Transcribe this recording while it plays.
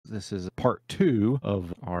This is part 2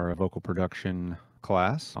 of our vocal production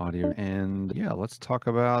class, audio. And yeah, let's talk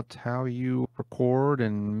about how you record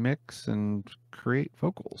and mix and create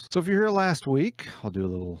vocals. So if you're here last week, I'll do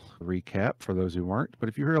a little recap for those who weren't. But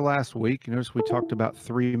if you're here last week, you notice we talked about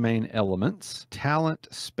 3 main elements: talent,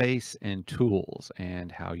 space, and tools,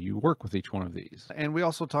 and how you work with each one of these. And we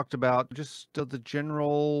also talked about just the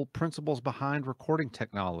general principles behind recording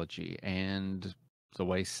technology and the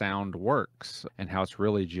way sound works and how it's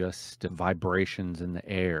really just vibrations in the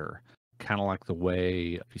air. Kind of like the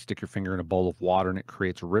way if you stick your finger in a bowl of water and it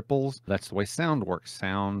creates ripples, that's the way sound works.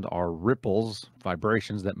 Sound are ripples,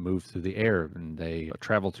 vibrations that move through the air, and they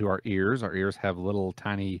travel to our ears. Our ears have little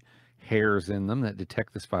tiny hairs in them that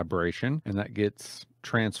detect this vibration, and that gets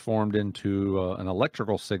transformed into an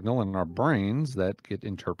electrical signal in our brains that get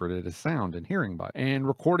interpreted as sound and hearing by. And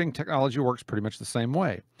recording technology works pretty much the same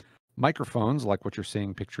way. Microphones, like what you're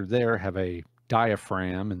seeing pictured there, have a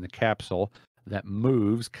diaphragm in the capsule that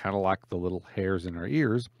moves kind of like the little hairs in our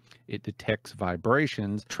ears. It detects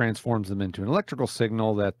vibrations, transforms them into an electrical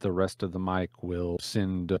signal that the rest of the mic will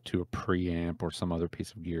send to a preamp or some other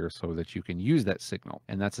piece of gear so that you can use that signal.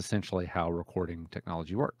 And that's essentially how recording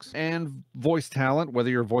technology works. And voice talent, whether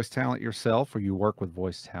you're a voice talent yourself or you work with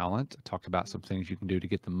voice talent, I talked about some things you can do to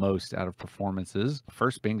get the most out of performances.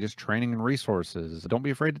 First being just training and resources. Don't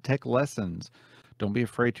be afraid to take lessons. Don't be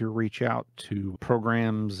afraid to reach out to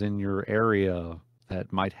programs in your area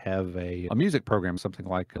that might have a music program, something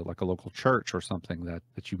like a local church or something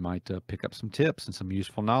that you might pick up some tips and some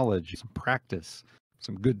useful knowledge, some practice,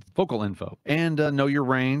 some good vocal info. And know your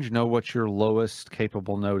range, know what your lowest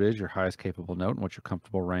capable note is, your highest capable note, and what your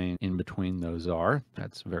comfortable range in between those are.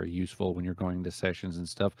 That's very useful when you're going to sessions and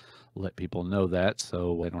stuff. Let people know that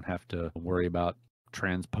so they don't have to worry about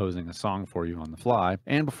transposing a song for you on the fly.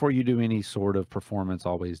 And before you do any sort of performance,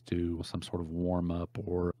 always do some sort of warm up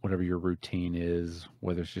or whatever your routine is,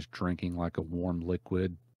 whether it's just drinking like a warm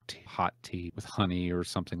liquid, hot tea with honey or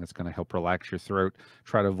something that's going to help relax your throat.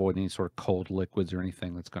 Try to avoid any sort of cold liquids or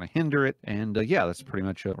anything that's going to hinder it. And yeah, that's pretty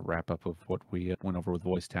much a wrap up of what we went over with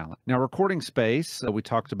voice talent. Now, recording space, we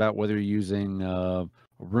talked about whether you're using a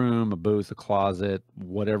room, a booth, a closet,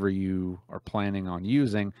 whatever you are planning on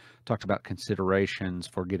using. Talked about considerations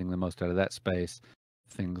for getting the most out of that space.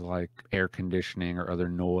 Things like air conditioning or other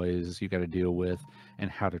noise you got to deal with,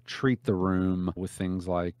 and how to treat the room with things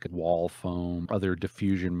like wall foam, other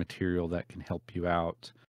diffusion material that can help you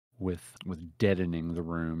out with deadening the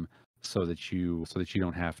room so that you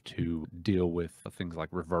don't have to deal with things like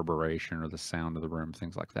reverberation or the sound of the room,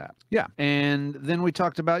 things like that. Yeah. And then we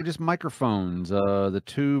talked about just microphones, the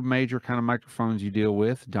 2 major kind of microphones you deal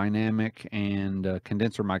with, dynamic and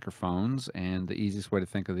condenser microphones. And the easiest way to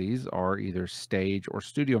think of these are either stage or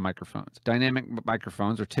studio microphones. Dynamic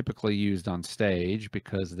microphones are typically used on stage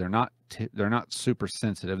because they're not super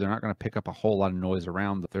sensitive. They're not going to pick up a whole lot of noise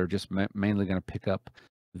around them. They're just mainly going to pick up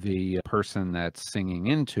the person that's singing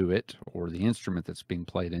into it or the instrument that's being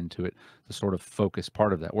played into it, the sort of focus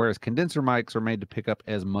part of that. Whereas condenser mics are made to pick up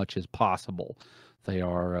as much as possible. They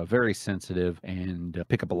are very sensitive and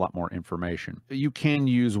pick up a lot more information. You can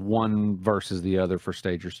use one versus the other for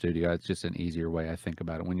stage or studio. It's just an easier way I think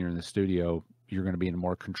about it. When you're in the studio, you're going to be in a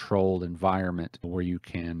more controlled environment where you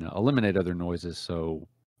can eliminate other noises, so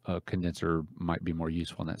a condenser might be more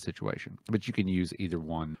useful in that situation, but you can use either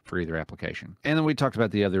one for either application. And then we talked about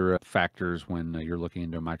the other factors when you're looking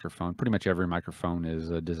into a microphone. Pretty much every microphone is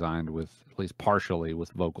designed with, at least partially,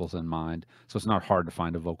 with vocals in mind. So it's not hard to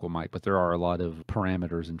find a vocal mic, but there are a lot of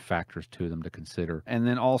parameters and factors to them to consider. And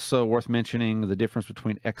then also worth mentioning the difference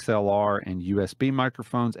between XLR and USB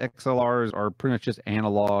microphones. XLRs are pretty much just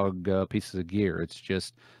analog pieces of gear. It's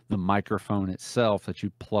just the microphone itself that you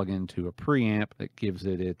plug into a preamp that gives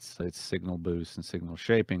it its signal boost and signal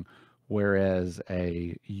shaping, whereas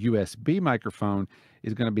a USB microphone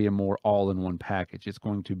is going to be a more all-in-one package. It's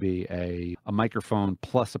going to be a microphone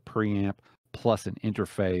plus a preamp plus an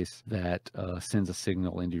interface that sends a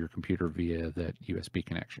signal into your computer via that USB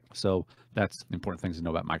connection. So that's important things to know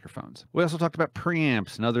about microphones. We also talked about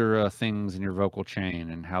preamps and other things in your vocal chain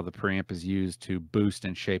and how the preamp is used to boost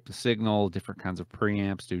and shape the signal. Different kinds of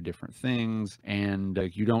preamps do different things, and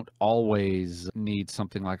you don't always need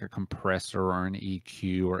something like a compressor or an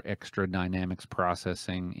EQ or extra dynamics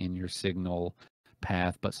processing in your signal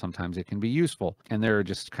path, but sometimes it can be useful. And there are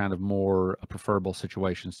just kind of more preferable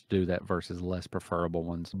situations to do that versus less preferable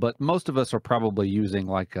ones. But most of us are probably using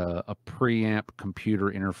like a preamp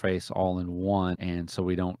computer interface all in one, and so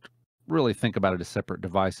we don't really think about it as separate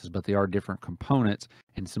devices, but they are different components.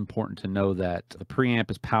 And it's important to know that the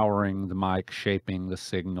preamp is powering the mic, shaping the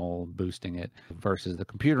signal, boosting it, versus the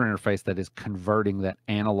computer interface that is converting that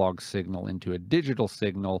analog signal into a digital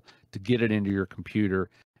signal to get it into your computer.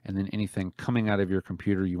 And then anything coming out of your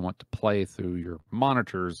computer you want to play through your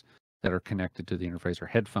monitors that are connected to the interface or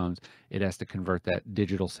headphones, it has to convert that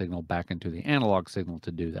digital signal back into the analog signal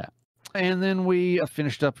to do that. And then we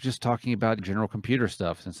finished up just talking about general computer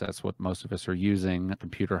stuff, since that's what most of us are using,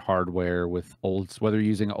 computer hardware with whether you're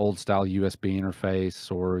using an old style USB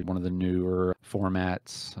interface or one of the newer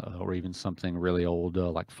formats, or even something really old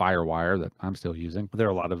like Firewire that I'm still using. There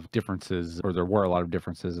are a lot of differences, or there were a lot of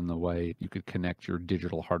differences in the way you could connect your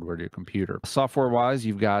digital hardware to your computer. Software-wise,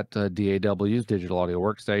 you've got DAWs, digital audio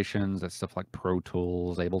workstations. That's stuff like Pro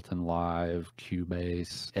Tools, Ableton Live,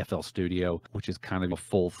 Cubase, FL Studio, which is kind of a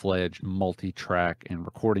full-fledged multi-track and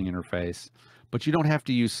recording interface. But you don't have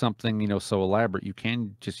to use something, so elaborate. You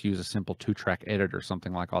can just use a simple 2-track editor.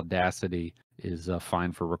 Something like Audacity is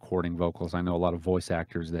fine for recording vocals. I know a lot of voice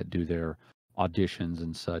actors that do their auditions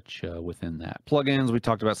and such within that. Plugins, we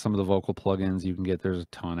talked about some of the vocal plugins you can get. There's a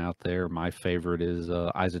ton out there. My favorite is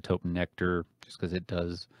Isotope Nectar, just because it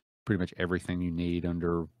does pretty much everything you need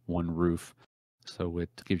under one roof. So it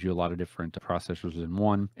gives you a lot of different processors in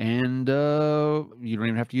one. And you don't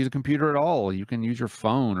even have to use a computer at all. You can use your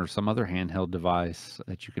phone or some other handheld device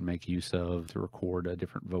that you can make use of to record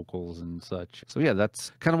different vocals and such. So yeah,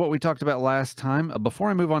 that's kind of what we talked about last time. Before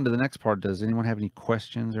I move on to the next part, does anyone have any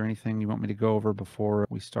questions or anything you want me to go over before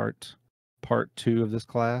we start part 2 of this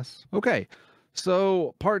class? Okay.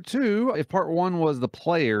 So part 2, if part 1 was the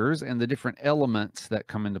players and the different elements that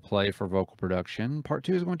come into play for vocal production, part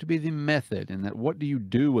 2 is going to be the method, and that what do you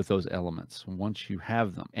do with those elements once you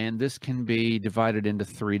have them. And this can be divided into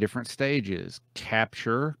 3 different stages: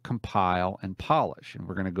 capture, compile, and polish. And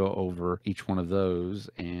we're going to go over each one of those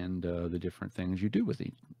and the different things you do with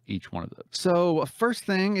each one of those. So first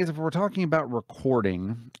thing is, if we're talking about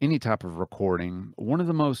recording, any type of recording, one of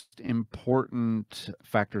the most important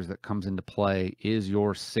factors that comes into play is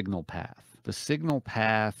your signal path. The signal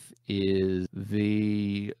path is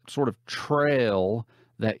the sort of trail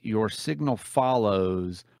that your signal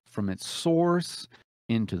follows from its source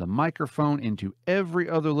into the microphone, into every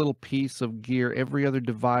other little piece of gear, every other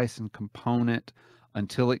device and component,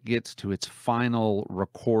 until it gets to its final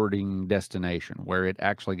recording destination, where it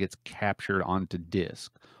actually gets captured onto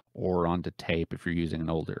disc or onto tape if you're using an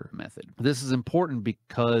older method. This is important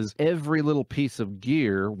because every little piece of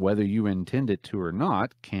gear, whether you intend it to or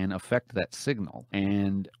not, can affect that signal.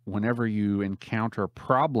 And whenever you encounter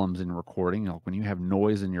problems in recording, like when you have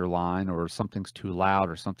noise in your line, or something's too loud,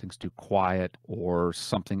 or something's too quiet, or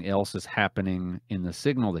something else is happening in the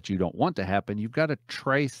signal that you don't want to happen, you've got to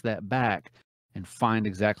trace that back and find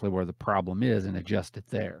exactly where the problem is and adjust it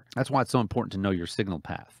there. That's why it's so important to know your signal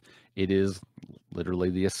path. It is literally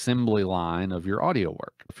the assembly line of your audio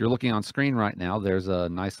work. If you're looking on screen right now, there's a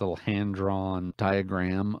nice little hand-drawn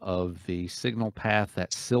diagram of the signal path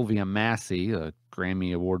that Sylvia Massey, a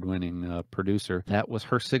Grammy award-winning producer, that was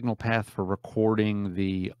her signal path for recording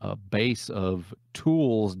the bass of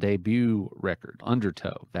Tool's debut record,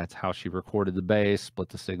 Undertow. That's how she recorded the bass, split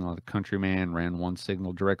the signal of the Countryman, ran one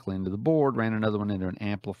signal directly into the board, ran another one into an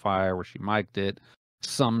amplifier where she mic'd it,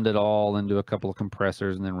 summed it all into a couple of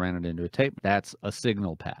compressors, and then ran it into a tape. That's a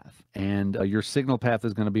signal path. And your signal path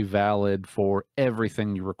is going to be valid for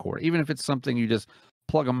everything you record. Even if it's something you just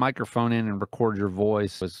plug a microphone in and record your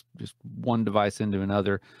voice as just one device into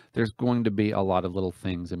another, there's going to be a lot of little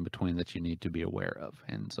things in between that you need to be aware of.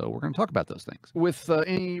 And so we're going to talk about those things. With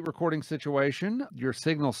any recording situation, your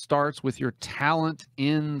signal starts with your talent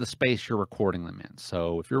in the space you're recording them in.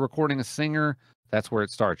 So if you're recording a singer, that's where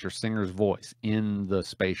it starts, your singer's voice in the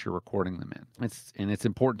space you're recording them in. It's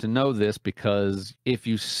important to know this, because if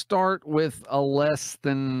you start with a less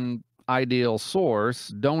than ideal source,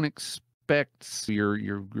 don't expect your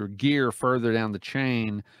gear further down the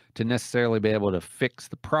chain to necessarily be able to fix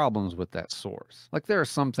the problems with that source. Like, there are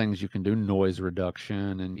some things you can do, noise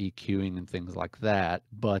reduction and EQing and things like that,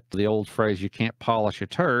 but the old phrase, you can't polish a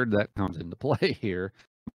turd, that comes into play here.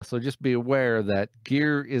 So just be aware that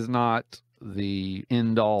gear is not the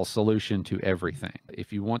end-all solution to everything.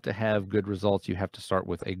 If you want to have good results, you have to start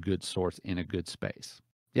with a good source in a good space.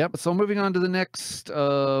 Yep. So moving on to the next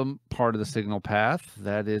part of the signal path,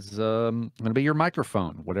 that is going to be your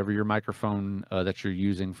microphone, whatever your microphone that you're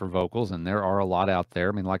using for vocals. And there are a lot out there.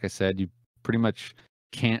 I mean, like I said, you pretty much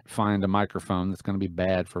can't find a microphone that's going to be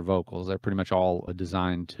bad for vocals. They're pretty much all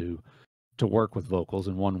designed to work with vocals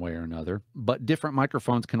in one way or another, but different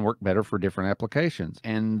microphones can work better for different applications.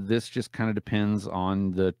 And this just kind of depends on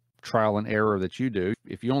the trial and error that you do.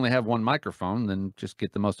 If you only have one microphone, then just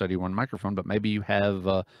get the most out of your one microphone. But maybe you have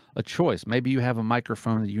a choice. Maybe you have a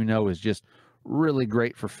microphone that you know is just really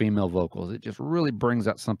great for female vocals. It just really brings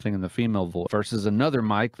out something in the female voice versus another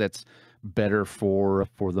mic that's better for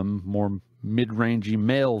the more mid-rangey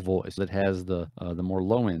male voice that has the more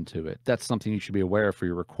low end to it. That's something you should be aware of for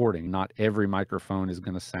your recording. Not every microphone is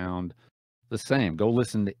going to sound the same. Go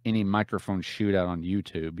listen to any microphone shootout on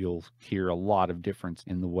YouTube. You'll hear a lot of difference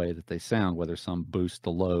in the way that they sound, whether some boost the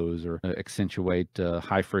lows or accentuate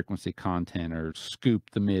high frequency content or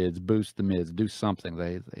scoop the mids, boost the mids, do something.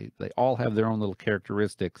 They all have their own little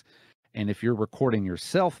characteristics. And if you're recording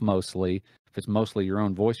yourself mostly, if it's mostly your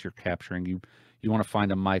own voice you're capturing, you want to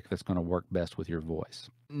find a mic that's going to work best with your voice.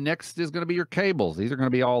 Next is going to be your cables. These are going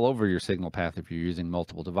to be all over your signal path if you're using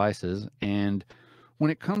multiple devices. And when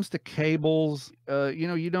it comes to cables,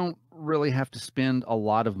 you don't really have to spend a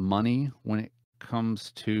lot of money when it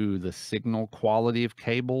comes to the signal quality of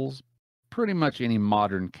cables. Pretty much any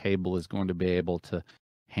modern cable is going to be able to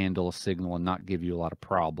handle a signal and not give you a lot of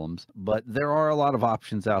problems. But there are a lot of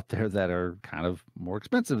options out there that are kind of more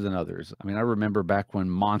expensive than others. I mean, I remember back when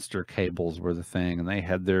monster cables were the thing and they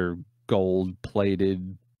had their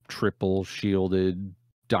gold-plated, triple shielded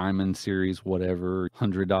Diamond series, whatever,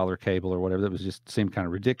 $100 cable or whatever. That was just seemed kind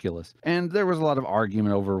of ridiculous. And there was a lot of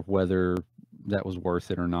argument over whether that was worth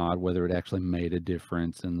it or not, whether it actually made a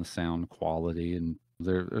difference in the sound quality. And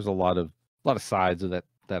there's a lot of sides of that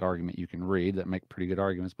argument you can read that make pretty good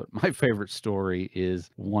arguments. But my favorite story is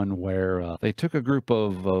one where they took a group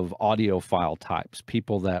of audiophile types,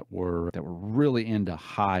 people that were really into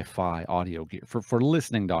hi-fi audio gear for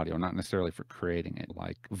listening to audio, not necessarily for creating it,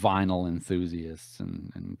 like vinyl enthusiasts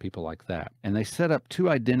and people like that. And they set up two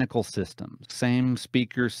identical systems, same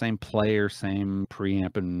speakers, same player, same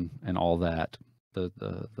preamp and all that.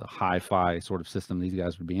 The hi-fi sort of system these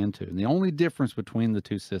guys would be into. And the only difference between the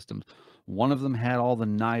two systems, one of them had all the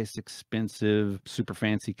nice, expensive, super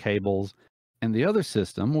fancy cables, and the other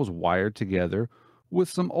system was wired together with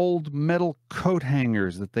some old metal coat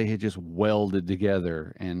hangers that they had just welded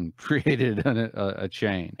together and created a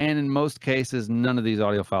chain. And in most cases, none of these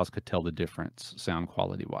audiophiles could tell the difference sound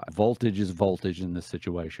quality-wise. Voltage is voltage in this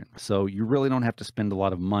situation. So you really don't have to spend a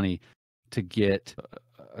lot of money to get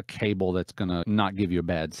a cable that's going to not give you a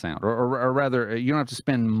bad sound, or rather, you don't have to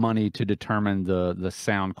spend money to determine the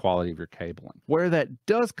sound quality of your cabling. Where that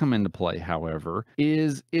does come into play, however,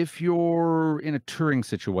 is if you're in a touring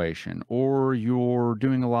situation or you're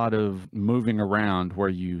doing a lot of moving around where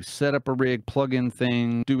you set up a rig, plug in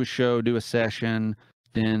thing, do a show, do a session,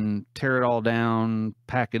 then tear it all down,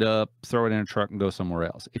 pack it up, throw it in a truck and go somewhere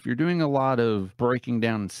else. If you're doing a lot of breaking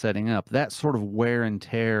down and setting up, that sort of wear and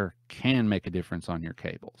tear can make a difference on your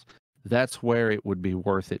cables. That's where it would be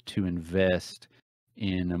worth it to invest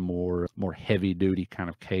in a more heavy duty kind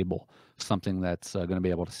of cable, something that's going to be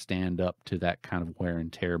able to stand up to that kind of wear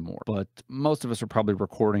and tear more. But most of us are probably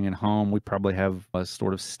recording at home. We probably have a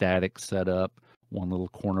sort of static setup, one little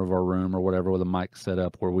corner of our room or whatever with a mic set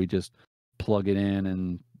up where we just plug it in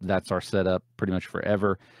and that's our setup pretty much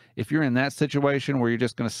forever. If you're in that situation where you're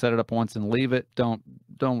just going to set it up once and leave it, don't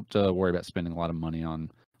worry about spending a lot of money on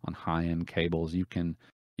high-end cables. You can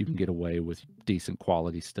get away with decent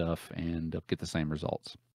quality stuff and get the same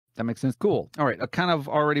results. That makes sense? Cool. All right, I kind of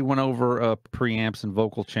already went over preamps and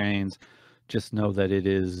vocal chains. Just know that it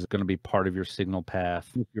is going to be part of your signal path.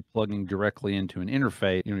 If you're plugging directly into an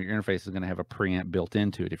interface, your interface is going to have a preamp built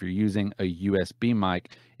into it. If you're using a USB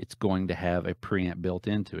mic, it's going to have a preamp built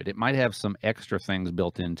into it. It might have some extra things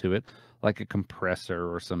built into it, like a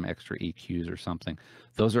compressor or some extra EQs or something.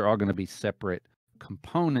 Those are all going to be separate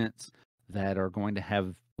components that are going to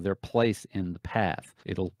have their place in the path.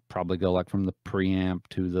 It'll probably go like from the preamp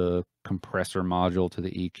to the compressor module to the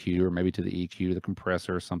EQ, or maybe to the EQ to the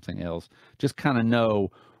compressor or something else. Just kind of know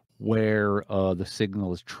where the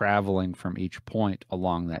signal is traveling from each point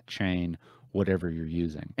along that chain, whatever you're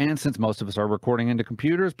using. And since most of us are recording into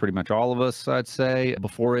computers, pretty much all of us, I'd say,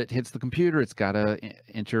 before it hits the computer, it's got to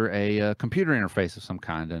enter a computer interface of some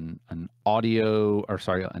kind, an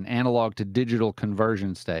analog to digital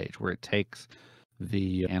conversion stage, where it takes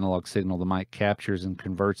the analog signal the mic captures and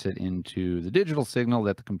converts it into the digital signal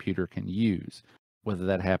that the computer can use. Whether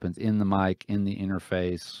that happens in the mic, in the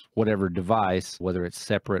interface, whatever device, whether it's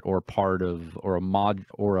separate or part of, or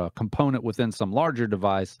a component within some larger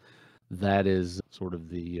device, that is sort of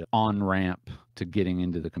the on-ramp to getting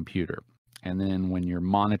into the computer. And then when you're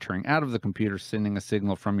monitoring out of the computer, sending a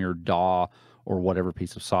signal from your DAW or whatever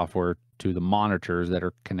piece of software to the monitors that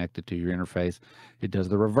are connected to your interface. It does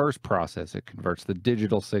the reverse process. It converts the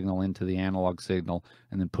digital signal into the analog signal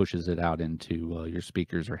and then pushes it out into your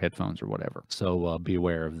speakers or headphones or whatever. So be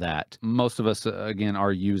aware of that. Most of us, again,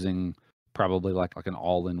 are using probably like an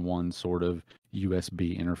all-in-one sort of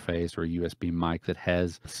USB interface or a USB mic that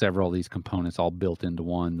has several of these components all built into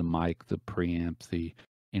one: the mic, the preamp, the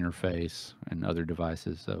interface, and other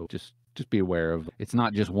devices. So just be aware of, it's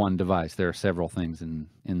not just one device. There are several things in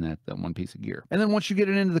that one piece of gear. And then once you get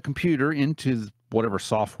it into the computer, into whatever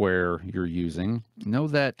software you're using, know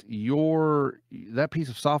that that piece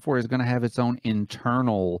of software is going to have its own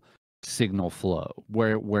internal signal flow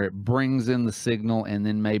where it brings in the signal, and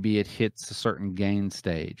then maybe it hits a certain gain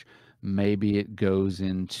stage. Maybe it goes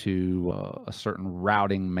into a certain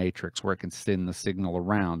routing matrix where it can send the signal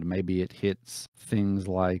around. Maybe it hits things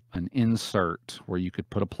like an insert where you could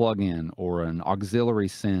put a plug in, or an auxiliary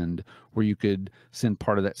send where you could send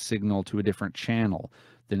part of that signal to a different channel.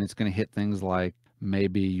 Then it's going to hit things like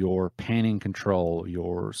maybe your panning control,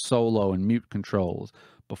 your solo and mute controls,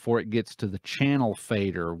 before it gets to the channel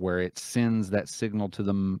fader where it sends that signal to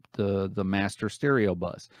the master stereo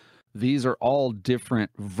bus. These are all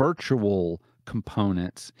different virtual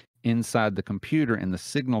components inside the computer, and the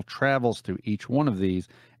signal travels through each one of these.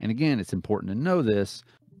 And again, it's important to know this,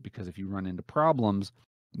 because if you run into problems,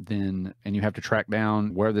 and you have to track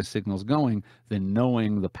down where the signal's going, then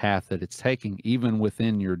knowing the path that it's taking, even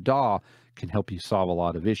within your DAW, can help you solve a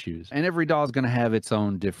lot of issues. And every DAW is going to have its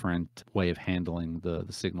own different way of handling the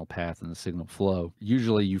signal path and the signal flow.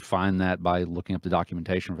 Usually you find that by looking up the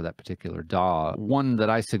documentation for that particular DAW. One that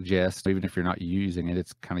I suggest, even if you're not using it,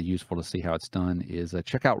 it's kind of useful to see how it's done, is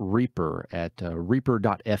check out Reaper at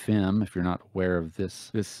reaper.fm if you're not aware of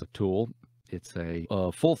this tool. It's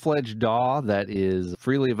a full-fledged DAW that is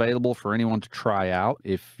freely available for anyone to try out.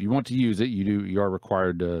 If you want to use it, you are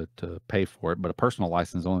required to pay for it, but a personal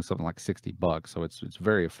license is only something like $60, so it's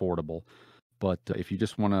very affordable. But if you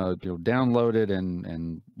just want to download it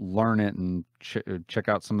and learn it and check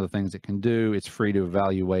out some of the things it can do, it's free to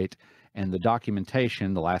evaluate. And the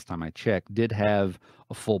documentation, the last time I checked, did have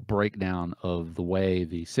a full breakdown of the way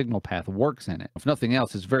the signal path works in it. If nothing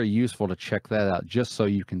else, it's very useful to check that out, just so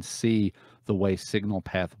you can see the way signal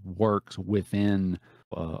path works within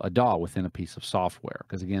a DAW, within a piece of software.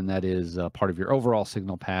 Because again, that is part of your overall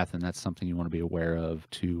signal path, and that's something you want to be aware of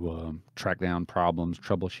to track down problems,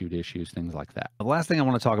 troubleshoot issues, things like that. The last thing I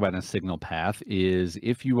want to talk about in a signal path is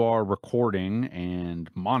if you are recording and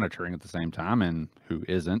monitoring at the same time, and who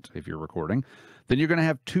isn't if you're recording, then you're going to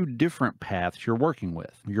have two different paths you're working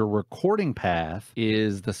with. Your recording path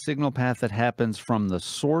is the signal path that happens from the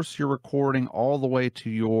source you're recording all the way to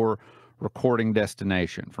your recording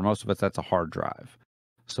destination. For most of us, that's a hard drive.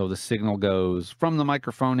 So the signal goes from the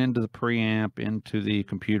microphone into the preamp, into the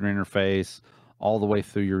computer interface, all the way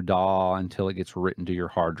through your DAW until it gets written to your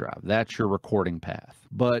hard drive. That's your recording path.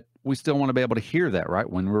 But we still want to be able to hear that, right?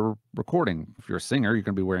 When we're recording. If you're a singer, you're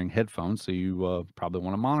going to be wearing headphones, so you probably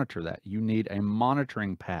want to monitor that. You need a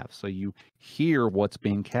monitoring path so you hear what's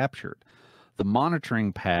being captured. The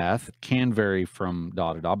monitoring path can vary from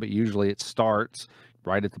DAW to DAW, but usually it starts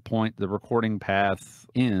right at the point the recording path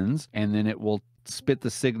ends, and then it will spit the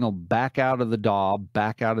signal back out of the DAW,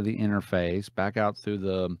 back out of the interface, back out through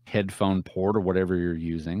the headphone port or whatever you're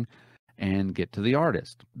using, and get to the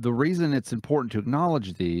artist. The reason it's important to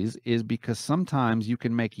acknowledge these is because sometimes you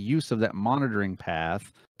can make use of that monitoring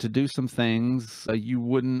path to do some things you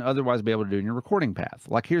wouldn't otherwise be able to do in your recording path.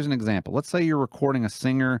 Like, here's an example. Let's say you're recording a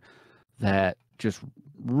singer that just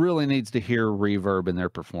really needs to hear reverb in their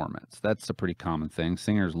performance. That's a pretty common thing.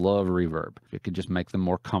 Singers love reverb. It could just make them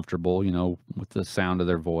more comfortable, with the sound of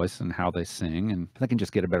their voice and how they sing, and they can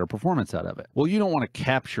just get a better performance out of it. Well, you don't want to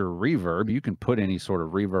capture reverb. You can put any sort of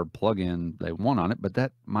reverb plugin they want on it, but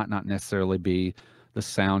that might not necessarily be the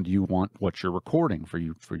sound you want what you're recording for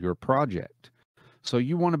your project. So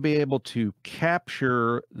you want to be able to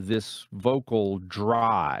capture this vocal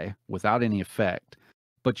dry without any effect,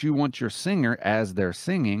 but you want your singer, as they're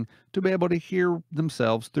singing, to be able to hear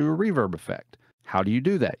themselves through a reverb effect. How do you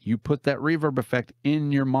do that? You put that reverb effect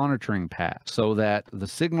in your monitoring path so that the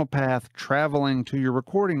signal path traveling to your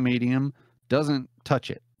recording medium doesn't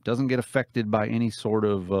touch it, doesn't get affected by any sort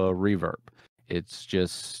of reverb. It's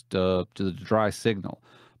just to the dry signal.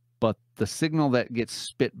 But the signal that gets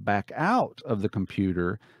spit back out of the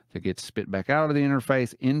computer, that gets spit back out of the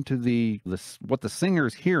interface into what the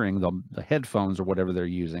singer's hearing, the headphones or whatever they're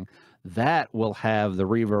using, that will have the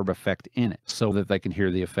reverb effect in it so that they can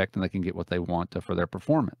hear the effect and they can get what they want for their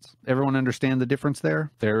performance. Everyone understand the difference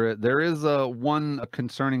there? There is one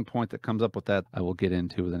concerning point that comes up with that I will get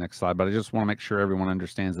into with the next slide, but I just want to make sure everyone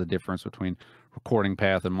understands the difference between recording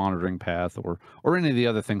path and monitoring path, or any of the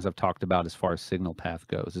other things I've talked about as far as signal path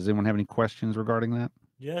goes. Does anyone have any questions regarding that?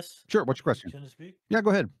 Yes. Sure. What's your question? Can I speak? Yeah,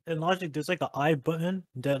 go ahead. In Logic, there's like an I button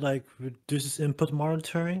that like reduces input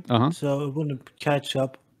monitoring, Uh-huh. so it wouldn't catch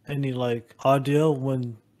up any like audio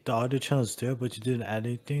when the audio channel is there, but you didn't add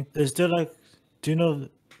anything. Is there like, do you know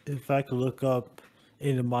if I could look up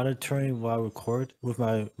in the monitoring while I record with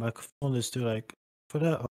my microphone? Is there like for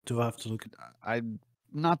that, or do I have to look at I'm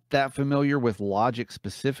not that familiar with Logic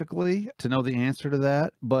specifically to know the answer to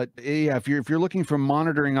that, but yeah, if you're looking for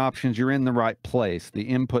monitoring options, you're in the right place. The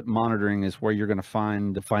input monitoring is where you're going to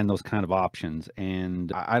find those kind of options,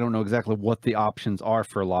 and I don't know exactly what the options are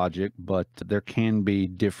for Logic, but there can be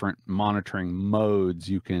different monitoring modes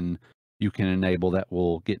you can enable that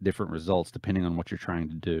will get different results depending on what you're trying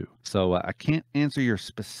to do. So I can't answer your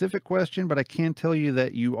specific question, but I can tell you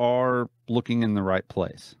that you are looking in the right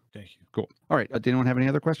place. Thank you. Cool. All right. Did anyone have any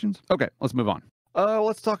other questions? Okay, let's move on.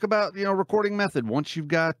 Let's talk about, recording method. Once you've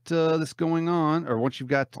got this going on, or once you've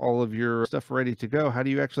got all of your stuff ready to go, how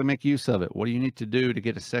do you actually make use of it? What do you need to do to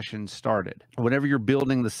get a session started? Whenever you're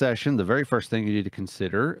building the session, the very first thing you need to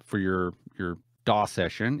consider for your DAW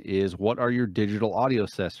session is, what are your digital audio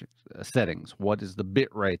settings? What is the bit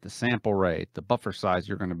rate, the sample rate, the buffer size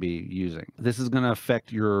you're going to be using? This is going to affect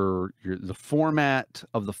the format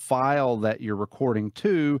of the file that you're recording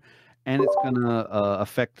to, and it's going to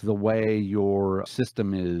affect the way your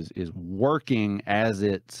system is working as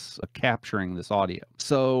it's capturing this audio.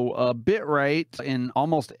 So bit rate, in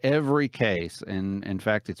almost every case, and in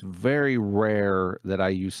fact it's very rare that I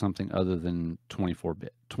use something other than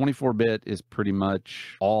 24-bit. 24-bit is pretty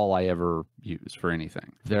much all I ever use for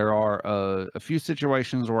anything. There are a few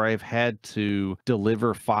situations where I've had to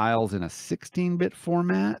deliver files in a 16-bit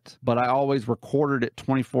format, but I always recorded at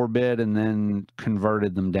 24-bit and then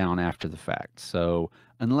converted them down after the fact. So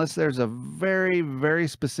unless there's a very, very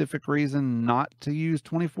specific reason not to use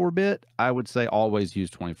 24-bit, I would say always use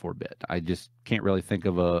 24-bit. I just can't really think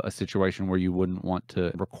of a situation where you wouldn't want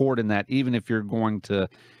to record in that, even if you're going to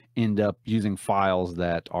end up using files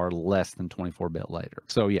that are less than 24-bit later.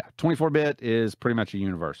 So yeah, 24-bit is pretty much a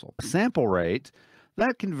universal. Sample rate,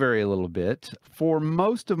 that can vary a little bit. For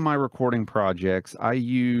most of my recording projects, I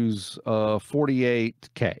use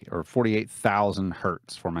 48K or 48,000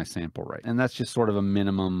 hertz for my sample rate. And that's just sort of a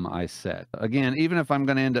minimum I set. Again, even if I'm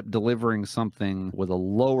going to end up delivering something with a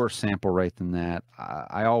lower sample rate than that,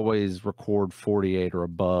 I always record 48 or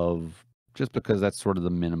above, just because that's sort of the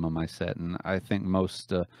minimum I set. And I think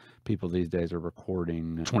most people these days are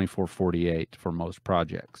recording 2448 for most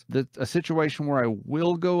projects. A situation where I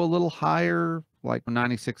will go a little higher, like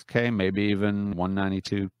 96K, maybe even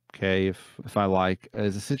 192K if I like,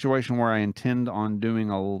 is a situation where I intend on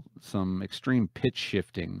doing some extreme pitch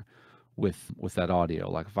shifting with that audio.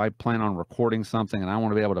 Like if I plan on recording something and I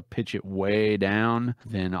want to be able to pitch it way down,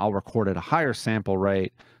 then I'll record at a higher sample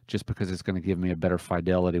rate, just because it's going to give me a better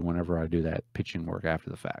fidelity whenever I do that pitching work after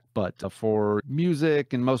the fact. But for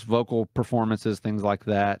music and most vocal performances, things like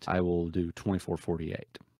that, I will do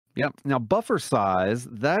 2448. Yep. Now, buffer size,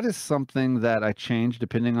 that is something that I change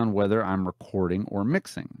depending on whether I'm recording or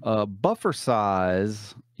mixing. Buffer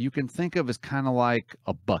size, you can think of as kind of like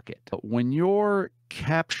a bucket. When you're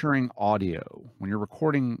capturing audio, when you're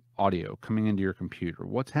recording audio coming into your computer,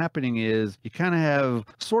 what's happening is you kind of have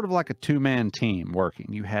sort of like a two-man team working.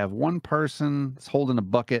 You have one person that's holding a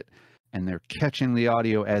bucket and they're catching the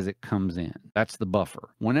audio as it comes in. That's the buffer.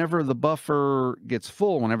 Whenever the bucket gets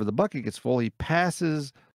full, he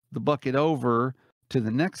passes the bucket over to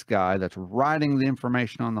the next guy that's writing the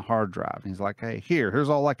information on the hard drive. And he's like, hey, here's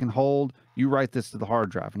all I can hold. You write this to the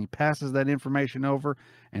hard drive. And he passes that information over,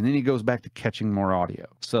 and then he goes back to catching more audio.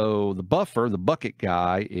 So the buffer, the bucket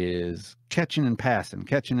guy, is catching and passing,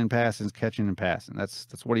 catching and passing, catching and passing. That's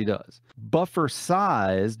what he does. Buffer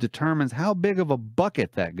size determines how big of a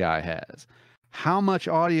bucket that guy has. How much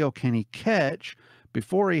audio can he catch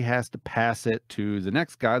before he has to pass it to the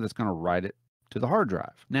next guy that's going to write it to the hard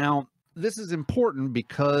drive. Now, this is important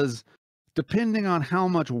because depending on how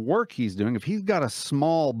much work he's doing, if he's got a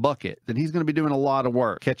small bucket, then he's going to be doing a lot of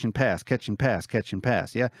work. Catch and pass, catch and pass, catch and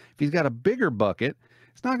pass. Yeah. If he's got a bigger bucket,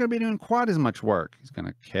 it's not going to be doing quite as much work. He's going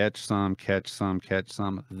to catch some,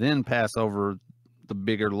 then pass over the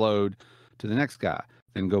bigger load to the next guy.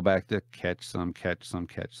 Then go back to catch some,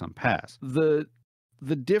 pass.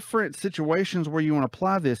 The different situations where you want to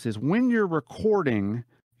apply this is when you're recording,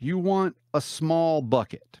 You want a small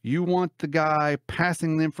bucket. You want the guy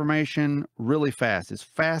passing the information really fast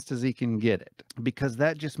as he can get it, because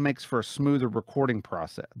that just makes for a smoother recording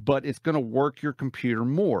process. But it's going to work your computer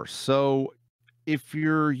more. So if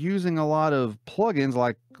you're using a lot of plugins,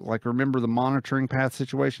 like remember the monitoring path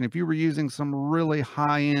situation, if you were using some really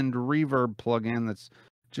high-end reverb plugin that's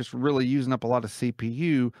just really using up a lot of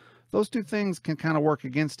CPU, those two things can kind of work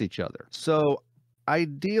against each other. So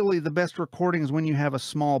ideally, the best recording is when you have a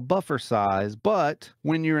small buffer size, but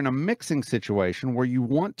when you're in a mixing situation where you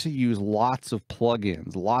want to use lots of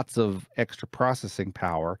plugins, lots of extra processing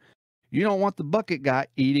power, you don't want the bucket guy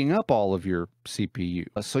eating up all of your CPU.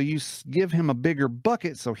 So you give him a bigger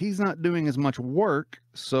bucket so he's not doing as much work,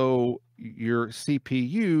 so your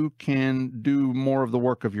CPU can do more of the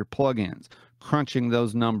work of your plugins, crunching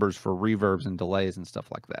those numbers for reverbs and delays and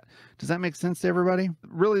stuff like that. Does that make sense to everybody?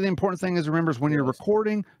 Really, the important thing is, remember, when you're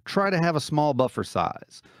recording, try to have a small buffer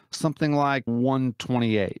size, something like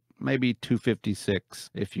 128. Maybe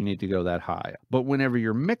 256 if you need to go that high. But whenever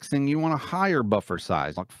you're mixing, you want a higher buffer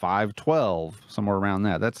size, like 512, somewhere around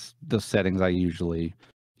that. That's the settings I usually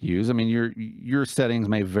use. I mean, your settings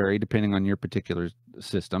may vary depending on your particular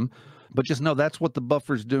system, but just know that's what the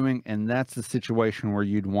buffer's doing, and that's the situation where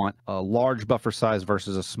you'd want a large buffer size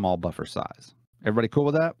versus a small buffer size. Everybody cool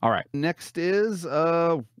with that? All right. Next is,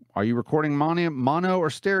 are you recording mono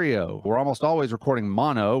or stereo? We're almost always recording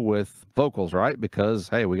mono with vocals, right? Because,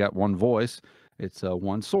 hey, we got one voice. It's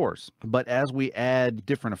one source. But as we add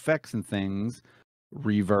different effects and things,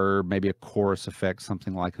 reverb, maybe a chorus effect,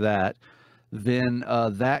 something like that, then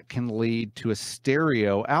that can lead to a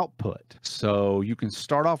stereo output. So you can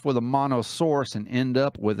start off with a mono source and end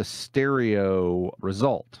up with a stereo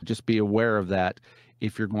result. Just be aware of that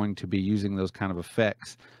if you're going to be using those kind of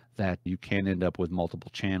effects, that you can end up with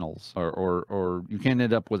multiple channels, or you can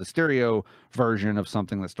end up with a stereo version of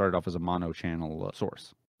something that started off as a mono channel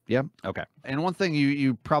source. Yeah. Okay. And one thing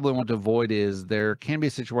you probably want to avoid is there can be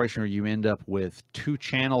a situation where you end up with two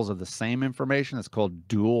channels of the same information. That's called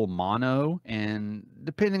dual mono. And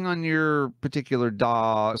depending on your particular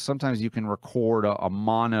DAW, sometimes you can record a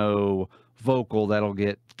mono vocal that'll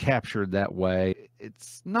get captured that way.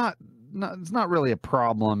 It's not really a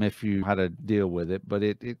problem if you know how to deal with it, but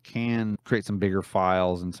it can create some bigger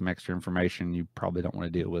files and some extra information you probably don't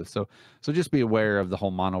want to deal with. So just be aware of the whole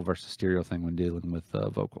mono versus stereo thing when dealing with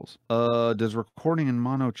vocals. Does recording in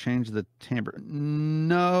mono change the timbre?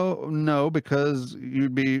 No, because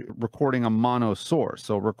you'd be recording a mono source.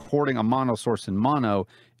 So recording a mono source in mono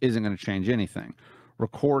isn't going to change anything.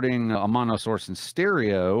 Recording a mono source in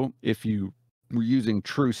stereo, if you were using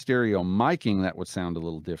true stereo miking, that would sound a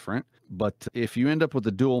little different. But if you end up with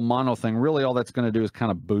the dual mono thing, really all that's going to do is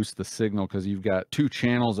kind of boost the signal, because you've got two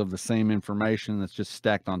channels of the same information that's just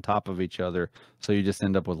stacked on top of each other. So you just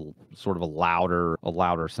end up with sort of a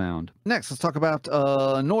louder sound. Next, let's talk about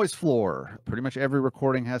noise floor. Pretty much every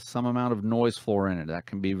recording has some amount of noise floor in it. That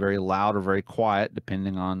can be very loud or very quiet,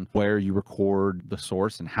 depending on where you record the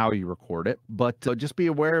source and how you record it. But just be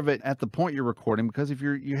aware of it at the point you're recording, because if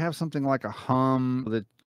you have something like a hum that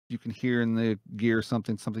you can hear in the gear,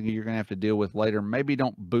 something you're going to have to deal with later, maybe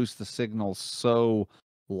don't boost the signal so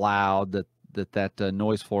loud that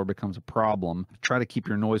noise floor becomes a problem. Try to keep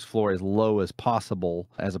your noise floor as low as possible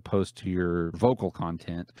as opposed to your vocal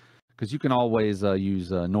content, because you can always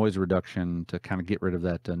use noise reduction to kind of get rid of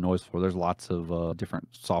that noise floor. There's lots of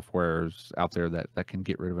different softwares out there that can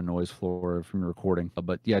get rid of a noise floor from your recording.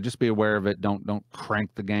 But yeah, just be aware of it. Don't crank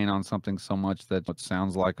the gain on something so much that it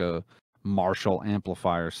sounds like a Marshall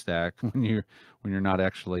amplifier stack when you're not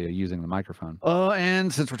actually using the microphone.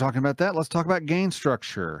 And since we're talking about that, let's talk about gain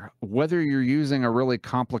structure. Whether you're using a really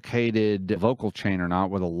complicated vocal chain or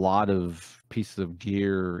not, with a lot of pieces of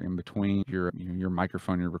gear in between your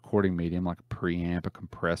microphone, your recording medium, like a preamp, a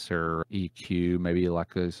compressor, EQ, maybe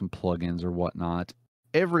like some plugins or whatnot,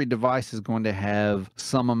 every device is going to have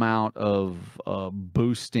some amount of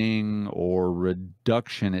boosting or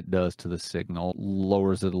reduction it does to the signal,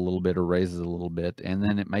 lowers it a little bit or raises it a little bit, and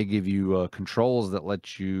then it may give you controls that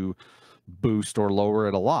let you boost or lower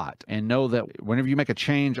it a lot. And know that whenever you make a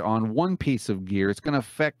change on one piece of gear, it's going to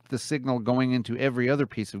affect the signal going into every other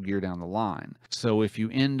piece of gear down the line. So if you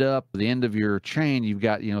end up at the end of your chain, you've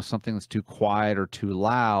got something that's too quiet or too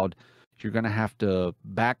loud, you're going to have to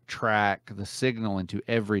backtrack the signal into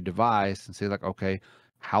every device and say, like, okay,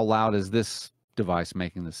 how loud is this device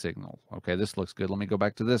making the signal? Okay, this looks good. Let me go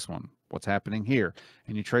back to this one. What's happening here?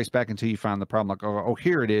 And you trace back until you find the problem. Like, oh,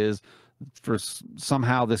 here it is.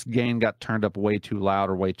 Somehow this gain got turned up way too loud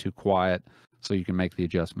or way too quiet. So you can make the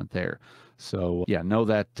adjustment there. So yeah, know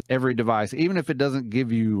that every device, even if it doesn't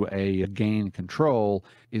give you a gain control,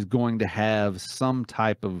 is going to have some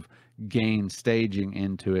type of gain staging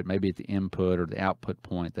into it, maybe at the input or the output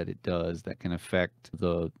point that it does, that can affect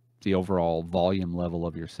the overall volume level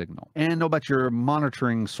of your signal. And know about your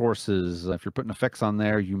monitoring sources. If you're putting effects on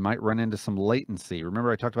there, you might run into some latency.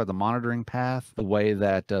 Remember I talked about the monitoring path, the way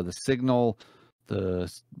that the signal,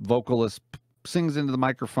 the vocalist sings into the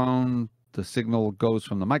microphone, the signal goes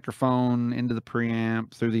from the microphone into the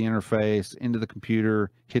preamp, through the interface, into the computer,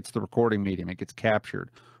 hits the recording medium, it gets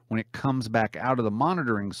captured. When it comes back out of the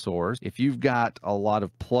monitoring source, if you've got a lot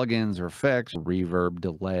of plugins or effects, reverb,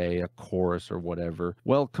 delay, a chorus or whatever,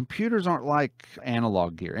 well, computers aren't like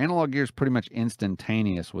analog gear. Analog gear is pretty much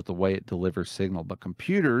instantaneous with the way it delivers signal, but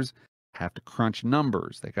computers have to crunch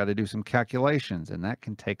numbers. They got to do some calculations, and that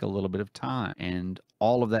can take a little bit of time. And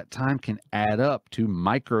all of that time can add up to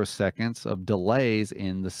microseconds of delays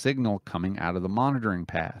in the signal coming out of the monitoring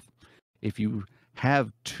path. If you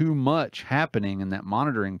have too much happening in that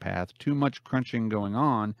monitoring path, too much crunching going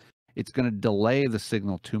on, it's going to delay the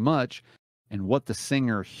signal too much. And what the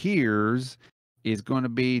singer hears is going to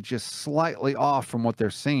be just slightly off from what they're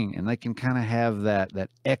singing. And they can kind of have that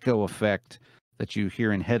echo effect that you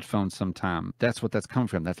hear in headphones sometime. That's what that's coming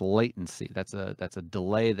from. That's latency. That's a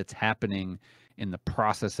delay that's happening in the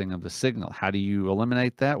processing of the signal. How do you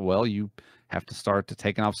eliminate that? Well, you have to start to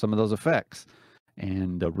taking off some of those effects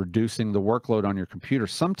and reducing the workload on your computer.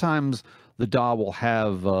 Sometimes the DAW will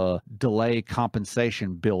have delay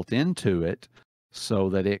compensation built into it so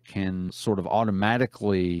that it can sort of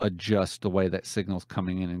automatically adjust the way that signal's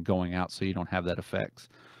coming in and going out, so you don't have that effects.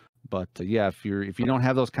 But yeah, if you don't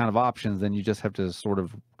have those kind of options, then you just have to sort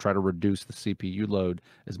of try to reduce the CPU load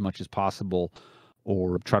as much as possible,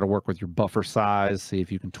 or try to work with your buffer size, see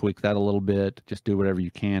if you can tweak that a little bit. Just do whatever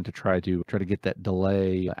you can to try to get that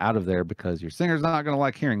delay out of there, because your singer's not going to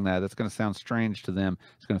like hearing that. That's going to sound strange to them.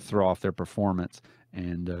 It's going to throw off their performance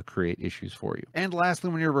and create issues for you. And lastly,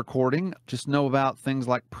 when you're recording, just know about things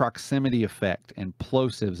like proximity effect and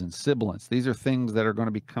plosives and sibilants. These are things that are going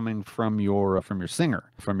to be coming from your singer,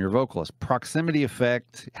 from your vocalist. Proximity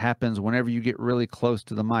effect happens whenever you get really close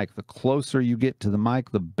to the mic. The closer you get to the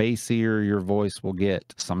mic, the bassier your voice will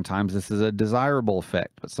get. Sometimes this is a desirable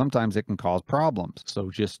effect, but sometimes it can cause problems. So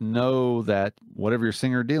just know that whatever your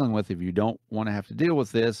singer is dealing with, if you don't want to have to deal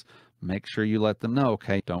with this, make sure you let them know,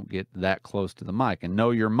 okay, don't get that close to the mic, and know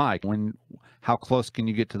your mic. How close can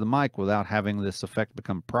you get to the mic without having this effect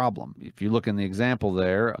become a problem? If you look in the example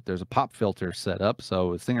there, there's a pop filter set up,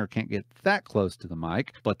 so the singer can't get that close to the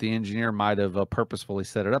mic, but the engineer might have purposefully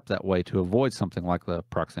set it up that way to avoid something like the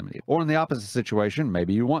proximity. Or in the opposite situation,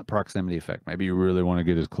 maybe you want proximity effect. Maybe you really want to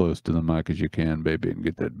get as close to the mic as you can, baby, and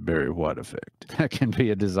get that Barry White effect. That can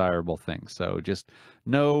be a desirable thing. So just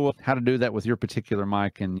know how to do that with your particular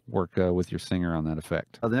mic and work with your singer on that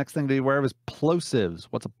effect. The next thing to be aware of is plosives.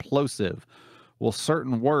 What's a plosive? Well,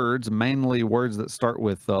 certain words, mainly words that start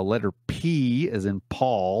with letter P as in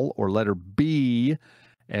Paul, or letter B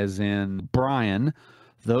as in Brian,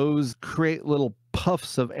 those create little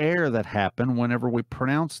puffs of air that happen whenever we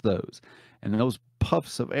pronounce those. And those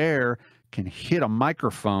puffs of air can hit a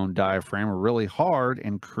microphone diaphragm really hard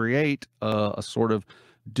and create a sort of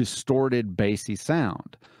distorted bassy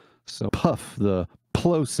sound. So puff the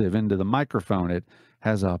plosive into the microphone, it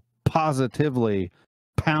has a positively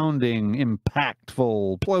pounding,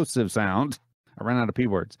 impactful, plosive sound. I ran out of P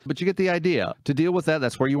words, but you get the idea. To deal with that,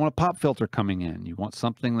 that's where you want a pop filter coming in. You want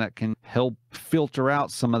something that can help filter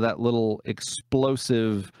out some of that little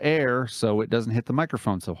explosive air so it doesn't hit the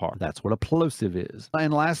microphone so hard. That's what a plosive is.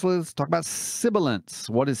 And lastly, let's talk about sibilance.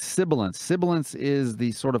 What is sibilance? Sibilance is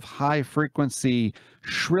the sort of high frequency,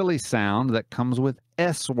 shrilly sound that comes with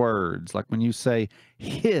S words, like when you say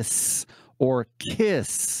hiss or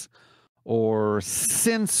kiss or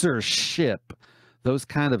censorship. Those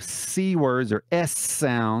kind of C words or S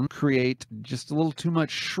sound create just a little too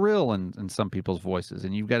much shrill in some people's voices,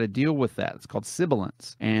 and you've got to deal with that. It's called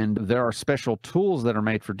sibilance. And there are special tools that are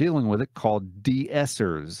made for dealing with it called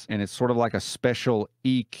de-essers, and it's sort of like a special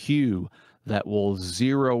EQ that will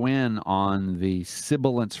zero in on the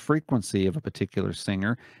sibilance frequency of a particular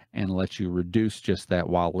singer and let you reduce just that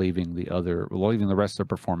while leaving the rest of the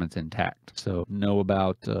performance intact. So know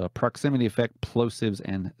about proximity effect, plosives,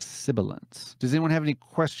 and sibilance. Does anyone have any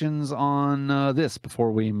questions on this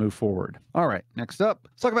before we move forward? All right, next up,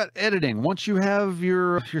 let's talk about editing. Once you have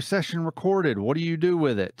your session recorded, what do you do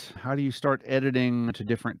with it? How do you start editing to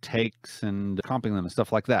different takes and comping them and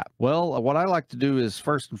stuff like that? Well, what I like to do is,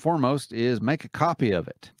 first and foremost, is make a copy of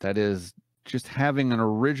it. That is, just having an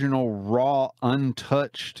original, raw,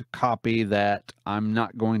 untouched copy that I'm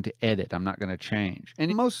not going to edit, I'm not going to change.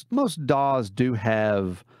 And most DAWs do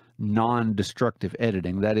have non-destructive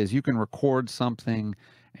editing. That is, you can record something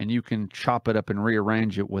and you can chop it up and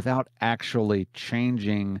rearrange it without actually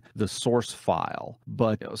changing the source file.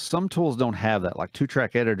 But some tools don't have that. Like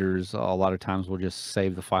 2-track editors, a lot of times will just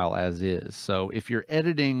save the file as is. So if you're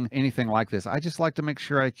editing anything like this, I just like to make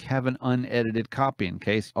sure I have an unedited copy in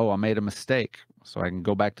case, oh, I made a mistake. So I can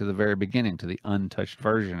go back to the very beginning, to the untouched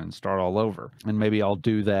version, and start all over. And maybe I'll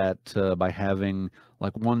do that by having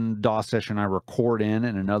like one DAW session I record in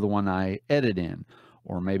and another one I edit in.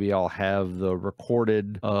 Or maybe I'll have the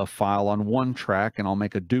recorded file on one track and I'll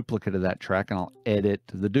make a duplicate of that track and I'll edit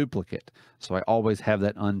the duplicate. So I always have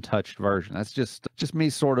that untouched version. That's just me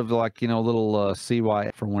sort of like, a little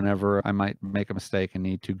CY for whenever I might make a mistake and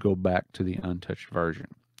need to go back to the untouched version.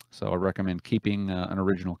 So I recommend keeping an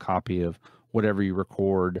original copy of whatever you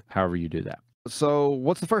record, however you do that. So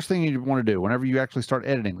what's the first thing you want to do whenever you actually start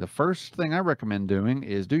editing? The first thing I recommend doing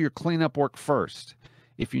is do your cleanup work first.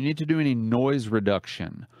 If you need to do any noise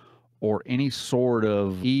reduction or any sort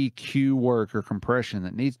of EQ work or compression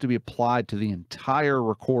that needs to be applied to the entire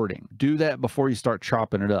recording, do that before you start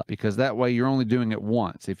chopping it up, because that way you're only doing it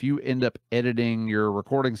once. If you end up editing your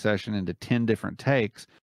recording session into 10 different takes,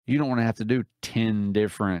 you don't want to have to do 10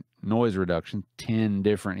 different noise reductions, 10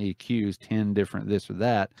 different EQs, 10 different this or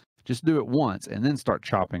that. Just do it once and then start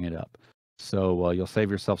chopping it up. So you'll save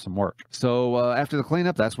yourself some work. So after the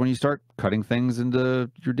cleanup, that's when you start cutting things into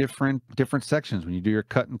your different sections, when you do your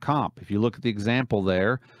cut and comp. If you look at the example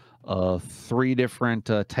there, 3 different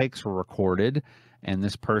takes were recorded, and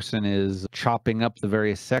this person is chopping up the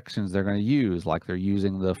various sections they're going to use, like they're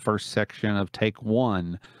using the first section of take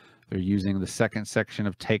 1, they're using the second section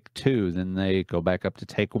of take 2, then they go back up to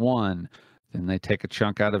take 1, then they take a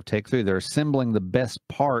chunk out of take 3. They're assembling the best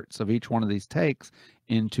parts of each one of these takes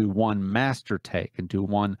into one master take, into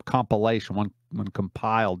one compilation, one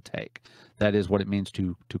compiled take. That is what it means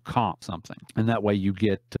to comp something. And that way you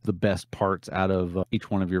get the best parts out of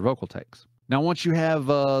each one of your vocal takes. Now, once you have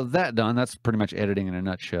that done, that's pretty much editing in a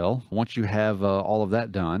nutshell. Once you have all of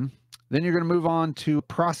that done, then you're going to move on to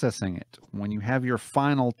processing it. When you have your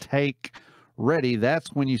final take ready,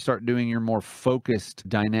 that's when you start doing your more focused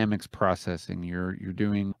dynamics processing. You're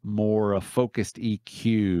doing more focused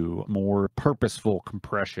EQ, more purposeful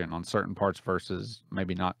compression on certain parts versus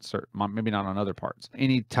maybe not on other parts.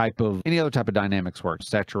 Any other type of dynamics work,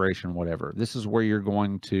 saturation, whatever. This is where you're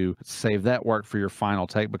going to save that work for your final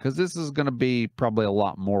take, because this is going to be probably a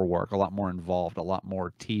lot more work, a lot more involved, a lot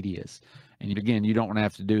more tedious. And again, you don't want to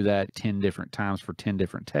have to do that 10 different times for 10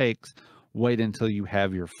 different takes. Wait until you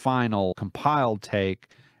have your final compiled take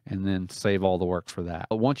and then save all the work for that.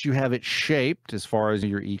 But once you have it shaped as far as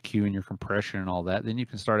your EQ and your compression and all that, then you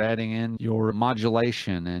can start adding in your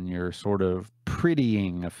modulation and your sort of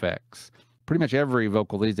prettying effects. Pretty much every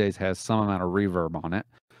vocal these days has some amount of reverb on it.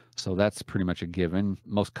 So that's pretty much a given.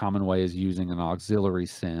 Most common way is using an auxiliary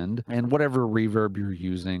send, and whatever reverb you're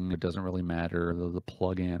using, it doesn't really matter, the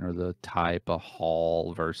plugin or the type, a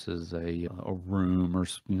hall versus a room or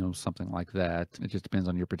something like that. It just depends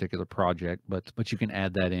on your particular project, but you can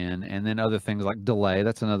add that in. And then other things like delay,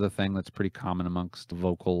 that's another thing that's pretty common amongst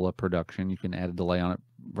vocal production. You can add a delay on it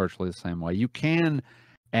virtually the same way. You can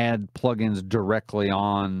add plugins directly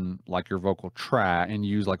on like your vocal track and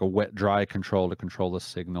use like a wet dry control to control the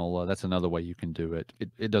signal. That's another way you can do it.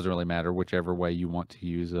 It doesn't really matter whichever way you want to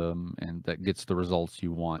use them, and that gets the results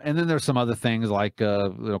you want. And then there's some other things like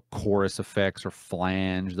chorus effects or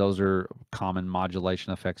flange. Those are common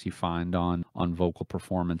modulation effects you find on vocal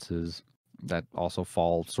performances that also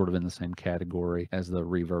fall sort of in the same category as the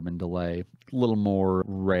reverb and delay. A little more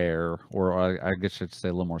rare, or I guess I should say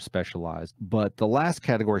a little more specialized. But the last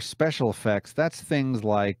category, special effects, that's things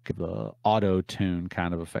like the auto-tune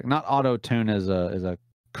kind of effect. Not auto-tune as a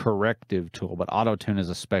corrective tool, but auto-tune is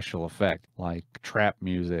a special effect, like trap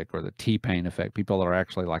music or the T-Pain effect. People are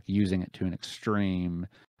actually like using it to an extreme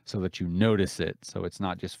so that you notice it, so it's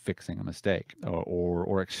not just fixing a mistake,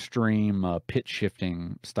 or extreme pitch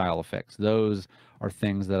shifting style effects. Those are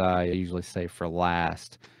things that I usually save for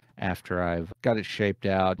last after I've got it shaped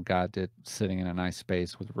out, got it sitting in a nice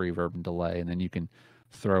space with reverb and delay, and then you can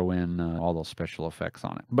throw in all those special effects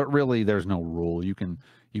on it. But really, there's no rule. You can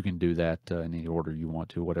do that in any order you want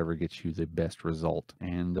to, whatever gets you the best result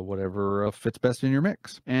and whatever fits best in your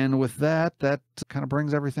mix. And with that kind of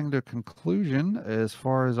brings everything to a conclusion as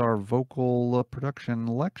far as our vocal production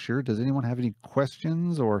lecture. Does anyone have any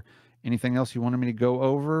questions or anything else you wanted me to go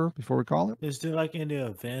over before we call it? Is there like any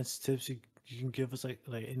advanced tips you can give us,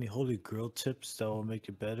 like any holy grail tips that will make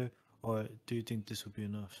it better? or do you think this would be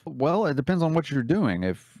enough? Well, it depends on what you're doing.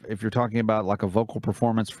 If you're talking about like a vocal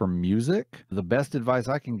performance for music, the best advice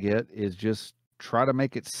I can get is just try to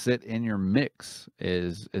make it sit in your mix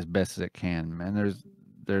as best as it can. Man,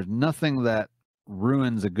 there's nothing that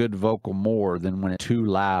ruins a good vocal more than when it's too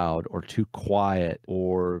loud or too quiet,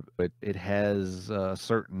 or it has a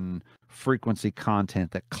certain frequency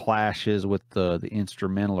content that clashes with the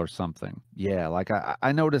instrumental or something. Yeah, like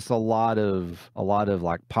I notice a lot of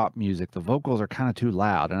like pop music, the vocals are kind of too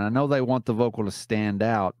loud, and I know they want the vocal to stand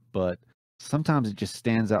out, but sometimes it just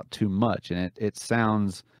stands out too much, and it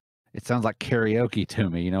sounds like karaoke to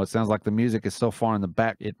me. It sounds like the music is so far in the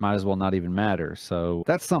back, it might as well not even matter. So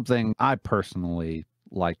that's something I personally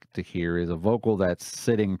like to hear, is a vocal that's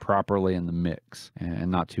sitting properly in the mix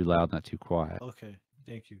and not too loud, not too quiet. Okay,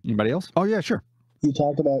 thank you. Anybody else? Oh, yeah, sure. You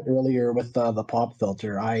talked about earlier with the pop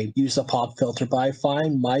filter. I use a pop filter, but I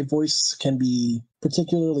find my voice can be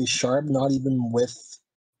particularly sharp, not even with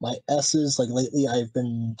my S's. Like lately, I've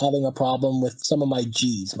been having a problem with some of my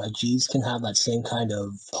G's. My G's can have that same kind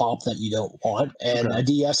of pop that you don't want. And Okay. a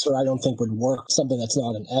de-esser I don't think would work, something that's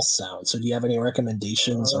not an S sound. So do you have any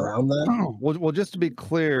recommendations around that? Well, just to be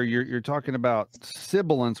clear, you're talking about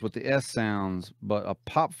sibilance with the S sounds, but a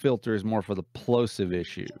pop filter is more for the plosive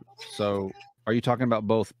issue. So are you talking about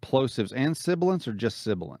both plosives and sibilants, or just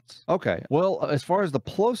sibilants? Okay. Well, as far as the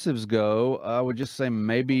plosives go, I would just say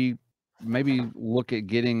maybe look at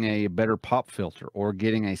getting a better pop filter or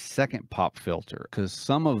getting a second pop filter, because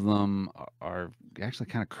some of them are actually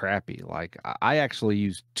kind of crappy. Like I actually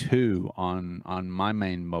use two on my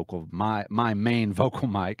main main vocal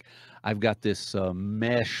mic. I've got this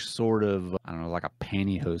mesh sort of, I don't know, like a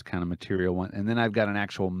pantyhose kind of material one, and then I've got an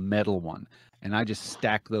actual metal one, and I just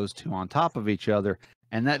stack those two on top of each other,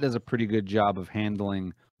 and that does a pretty good job of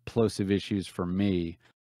handling plosive issues for me,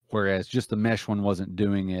 whereas just the mesh one wasn't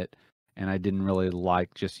doing it. And I didn't really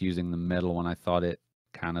like just using the metal one. I thought it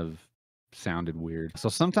kind of sounded weird. So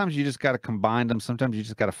sometimes you just got to combine them. Sometimes you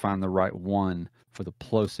just got to find the right one for the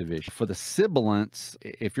plosive issue. For the sibilants,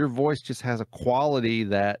 if your voice just has a quality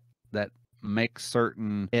that makes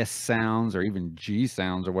certain S sounds or even G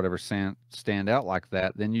sounds or whatever stand out like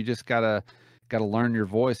that, then you just gotta learn your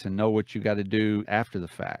voice and know what you got to do after the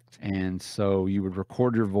fact. And so you would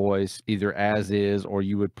record your voice either as is, or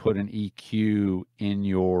you would put an EQ in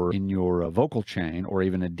your vocal chain, or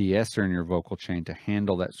even a de-esser in your vocal chain to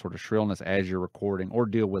handle that sort of shrillness as you're recording, or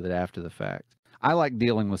deal with it after the fact. I like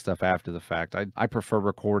dealing with stuff after the fact. I prefer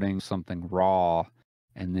recording something raw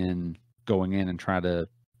and then going in and try to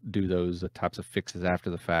do those types of fixes after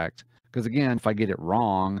the fact. Because again, if I get it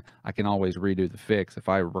wrong, I can always redo the fix. If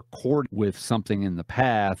I record with something in the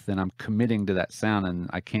path, then I'm committing to that sound, and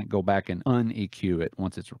I can't go back and un-EQ it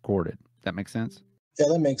once it's recorded. That makes sense? Yeah,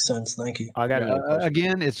 that makes sense. Thank you. I got another question.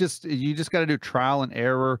 Again, you just got to do trial and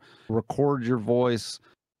error. Record your voice,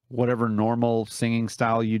 whatever normal singing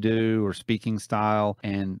style you do or speaking style,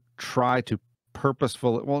 and try to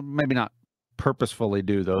purposefully, well, maybe not purposefully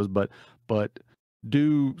do those, but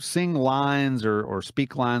do sing lines or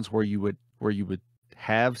speak lines where you would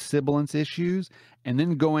have sibilance issues, and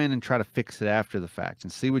then go in and try to fix it after the fact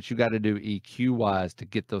and see what you got to do EQ wise to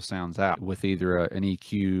get those sounds out with either an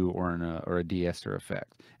EQ or a de-esser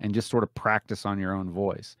effect, and just sort of practice on your own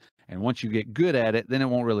voice. And once you get good at it, then it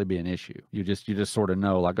won't really be an issue. You just sort of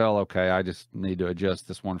know, like, oh, okay, I just need to adjust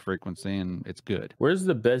this one frequency and it's good. Where's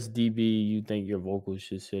the best dB you think your vocals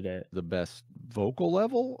should sit at? The best vocal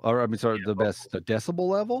level, or I mean, sorry, the best decibel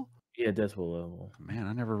level? Yeah, decibel level. Man,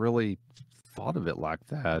 I never really thought of it like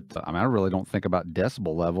that. I mean, I really don't think about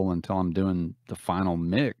decibel level until I'm doing the final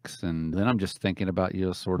mix, and then I'm just thinking about,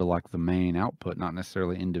 sort of like the main output, not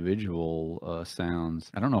necessarily individual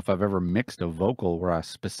sounds. I don't know if I've ever mixed a vocal where I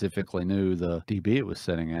specifically knew the dB it was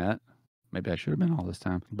setting at. Maybe I should have been all this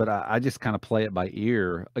time, but I just kind of play it by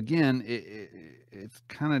ear. Again, it's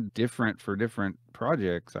kind of different for different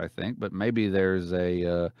projects, I think, but maybe there's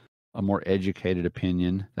a more educated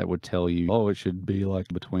opinion that would tell you, oh, it should be like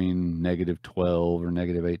between -12 or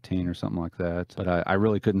 -18 or something like that. But I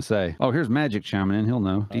really couldn't say. Oh, here's Magic chiming in. He'll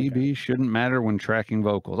know. Okay. dB shouldn't matter when tracking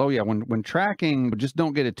vocals. Oh, yeah. When tracking, just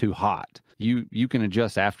don't get it too hot. You can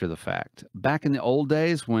adjust after the fact. Back in the old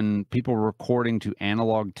days, when people were recording to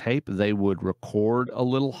analog tape, they would record a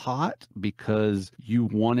little hot because you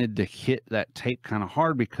wanted to hit that tape kind of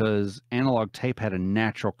hard, because analog tape had a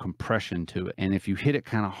natural compression to it. And if you hit it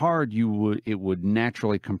kind of hard, it would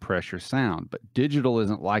naturally compress your sound. But digital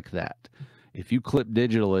isn't like that. If you clip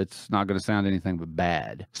digital, it's not going to sound anything but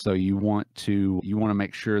bad. So you want to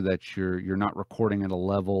make sure that you're not recording at a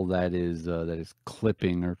level that is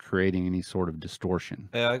clipping or creating any sort of distortion.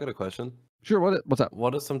 Hey, I got a question. Sure. What's up?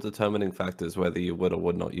 What are some determining factors whether you would or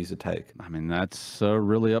would not use a take? I mean, that's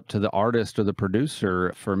really up to the artist or the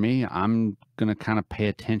producer. For me, I'm going to kind of pay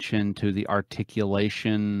attention to the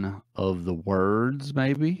articulation of the words,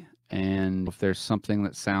 maybe. And if there's something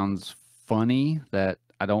that sounds funny that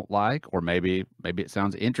I don't like, or maybe it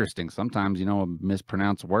sounds interesting. Sometimes, you know, a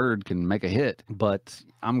mispronounced word can make a hit. But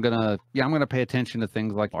I'm going to pay attention to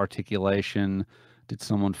things like articulation. Did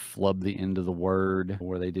someone flub the end of the word,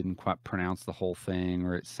 or they didn't quite pronounce the whole thing,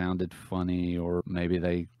 or it sounded funny, or maybe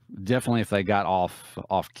they definitely, if they got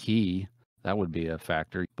off key, that would be a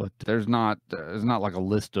factor. But there's not like a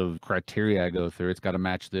list of criteria I go through. It's got to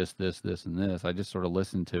match this, and this. I just sort of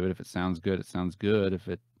listen to it. If it sounds good, it sounds good. If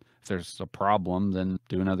there's a problem, then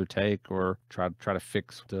do another take or try to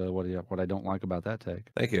fix what I don't like about that take.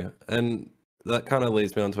 Thank you. And that kind of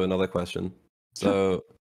leads me on to another question. So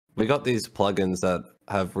we got these plugins that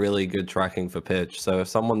have really good tracking for pitch. So if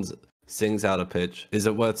someone sings out of pitch, is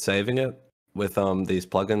it worth saving it with these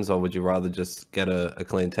plugins, or would you rather just get a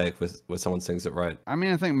clean take where someone sings it right? I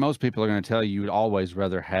mean, I think most people are going to tell you you'd always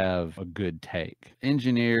rather have a good take.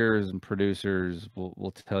 Engineers and producers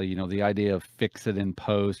will tell you, you know, the idea of fix it in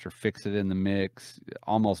post or fix it in the mix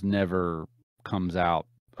almost never comes out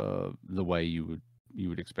the way you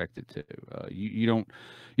would expect it to. You don't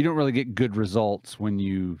really get good results when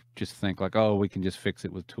you just think like, oh, we can just fix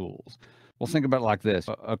it with tools. Well, think about it like this.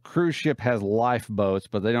 A cruise ship has lifeboats,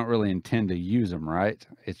 but they don't really intend to use them, right?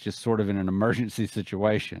 It's just sort of in an emergency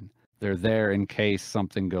situation. They're there in case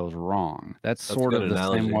something goes wrong. That's sort of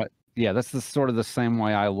the same way. Yeah, that's sort of the same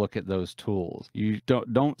way I look at those tools. You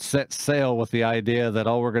don't set sail with the idea that,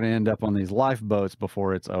 oh, we're going to end up on these lifeboats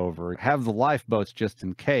before it's over. Have the lifeboats just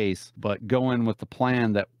in case, but go in with the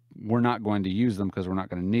plan that we're not going to use them because we're not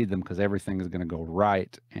going to need them, because everything is going to go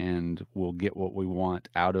right and we'll get what we want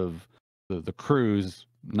out of the cruise,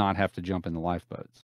 not have to jump in the lifeboats.